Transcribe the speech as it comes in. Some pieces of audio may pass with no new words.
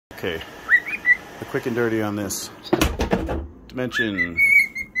Okay, the quick and dirty on this. Dimension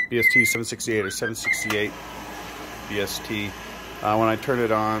BST 768 or 768 BST. When I turn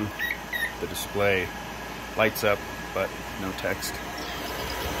it on, the display lights up, but no text.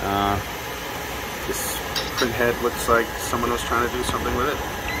 This print head looks like someone was trying to do something with it.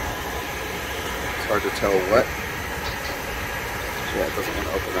 It's hard to tell what. Yeah, it doesn't want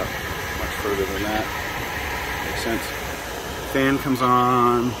to open up much further than that. Makes sense. Fan comes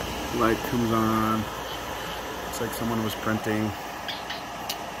on, light comes on. Looks like someone was printing.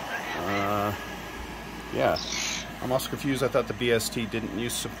 Yeah, I'm also confused. I thought the BST didn't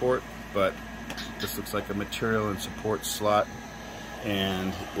use support, but this looks like a material and support slot,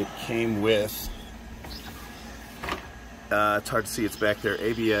 and it came with, it's hard to see, it's back there,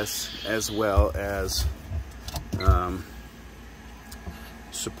 ABS as well as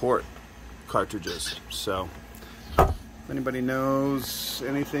support cartridges. So if anybody knows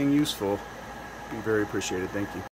anything useful, be very appreciated. Thank you.